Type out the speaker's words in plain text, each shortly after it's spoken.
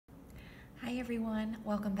Hi everyone,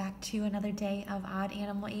 welcome back to another day of Odd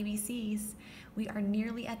Animal ABCs. We are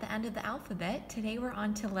nearly at the end of the alphabet. Today we're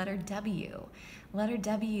on to letter W. Letter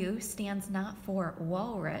W stands not for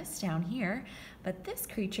walrus down here, but this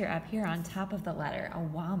creature up here on top of the letter, a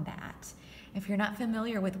wombat. If you're not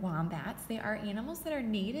familiar with wombats, they are animals that are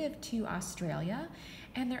native to Australia,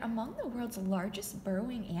 and they're among the world's largest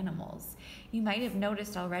burrowing animals. You might have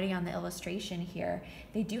noticed already on the illustration here,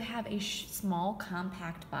 they do have a small,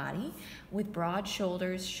 compact body with broad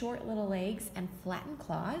shoulders, short little legs, and flattened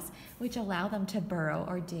claws, which allow them to burrow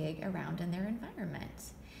or dig around in their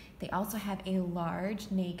environment. They also have a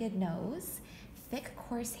large, naked nose, thick,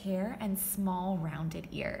 coarse hair, and small, rounded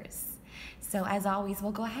ears. So as always,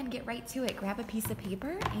 we'll go ahead and get right to it. Grab a piece of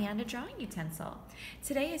paper and a drawing utensil.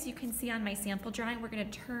 Today, as you can see on my sample drawing, we're going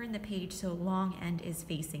to turn the page so long end is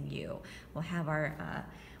facing you. We'll have our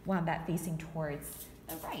wombat facing towards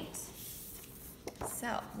the right.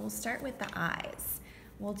 So we'll start with the eyes.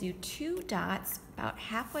 We'll do 2 dots about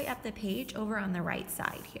halfway up the page over on the right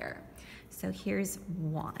side here. So here's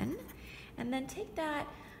 1, and then take that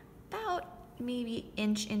about maybe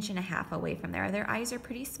inch and a half away from there. Their eyes are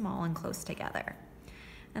pretty small and close together.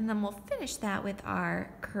 And then we'll finish that with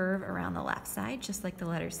our curve around the left side, just like the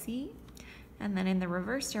letter C, and then in the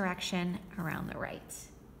reverse direction around the right.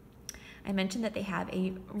 I mentioned that they have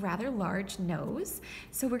a rather large nose,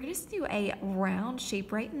 so we're going to do a round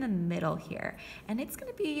shape right in the middle here, and it's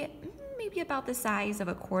going to be maybe about the size of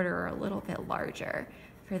a quarter or a little bit larger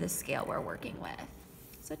for the scale we're working with.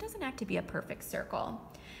 So it doesn't have to be a perfect circle.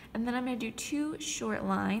 And then I'm going to do 2 short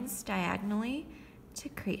lines diagonally to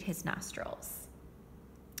create his nostrils.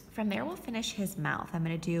 From there, we'll finish his mouth. I'm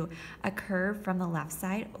going to do a curve from the left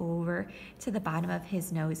side over to the bottom of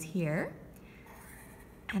his nose here.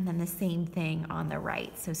 And then the same thing on the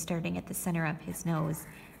right. So starting at the center of his nose,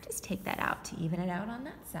 just take that out to even it out on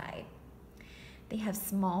that side. They have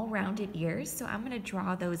small rounded ears, so I'm going to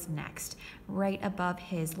draw those next, right above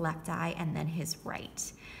his left eye and then his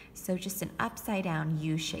right. So just an upside down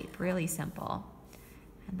U shape, really simple.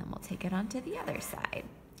 And then we'll take it onto the other side.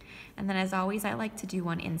 And then as always, I like to do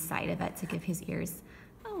one inside of it to give his ears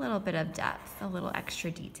a little bit of depth, a little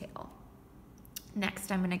extra detail.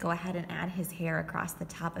 Next, I'm going to go ahead and add his hair across the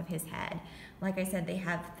top of his head. Like I said, they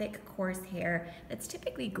have thick, coarse hair that's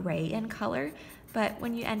typically gray in color, but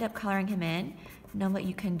when you end up coloring him in, know that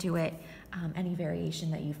you can do it any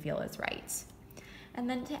variation that you feel is right. And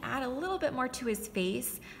then to add a little bit more to his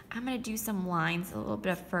face, I'm going to do some lines, a little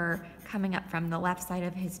bit of fur coming up from the left side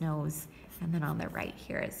of his nose and then on the right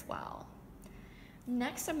here as well.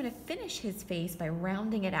 Next, I'm going to finish his face by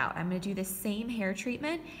rounding it out. I'm going to do the same hair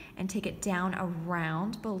treatment and take it down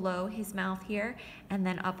around below his mouth here and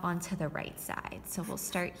then up onto the right side. So we'll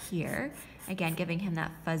start here, again giving him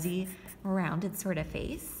that fuzzy, rounded sort of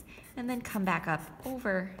face, and then come back up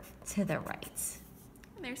over to the right.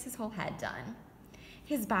 And there's his whole head done.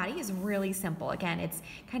 His body is really simple. Again, it's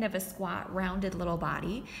kind of a squat, rounded little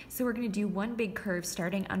body. So we're going to do one big curve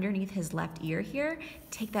starting underneath his left ear here.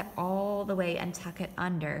 Take that all the way and tuck it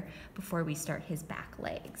under before we start his back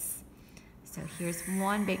legs. So here's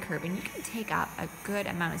one big curve, and you can take up a good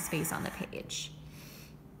amount of space on the page.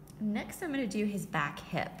 Next, I'm going to do his back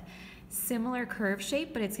hip. Similar curve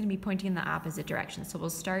shape, but it's going to be pointing in the opposite direction. So we'll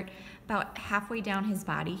start about halfway down his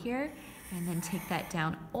body here, and then take that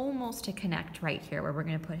down almost to connect right here where we're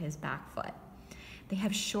going to put his back foot. They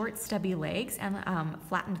have short, stubby legs and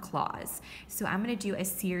flattened claws. So I'm going to do a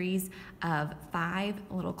series of 5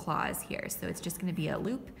 little claws here. So it's just going to be a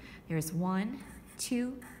loop. There's 1,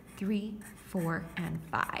 2, 3, 4, and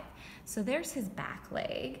 5. So there's his back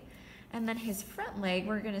leg. And then his front leg,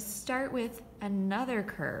 we're going to start with another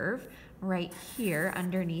curve right here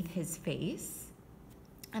underneath his face.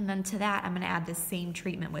 And then to that, I'm going to add the same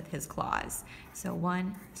treatment with his claws. So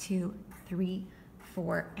 1, 2, 3,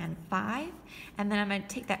 4, and 5. And then I'm going to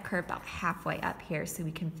take that curve about halfway up here so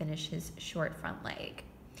we can finish his short front leg.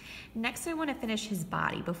 Next, I want to finish his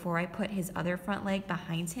body before I put his other front leg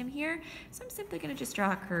behind him here. So I'm simply going to just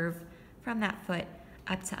draw a curve from that foot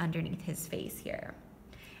up to underneath his face here.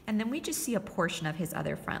 And then we just see a portion of his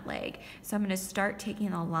other front leg. So I'm going to start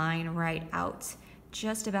taking a line right out,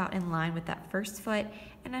 just about in line with that first foot,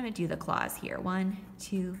 and I'm going to do the claws here. 1,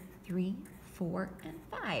 2, 3, 4, and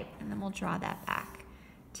 5, and then we'll draw that back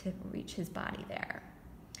to reach his body there.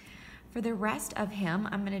 For the rest of him,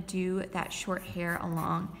 I'm going to do that short hair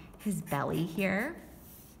along his belly here.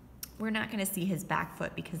 We're not going to see his back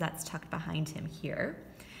foot because that's tucked behind him here.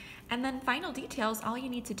 And then final details, all you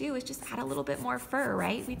need to do is just add a little bit more fur,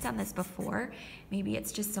 right? We've done this before. Maybe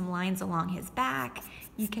it's just some lines along his back.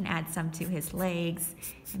 You can add some to his legs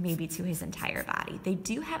and maybe to his entire body. They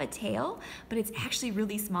do have a tail, but it's actually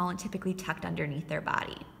really small and typically tucked underneath their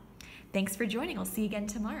body. Thanks for joining. I'll see you again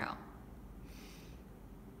tomorrow.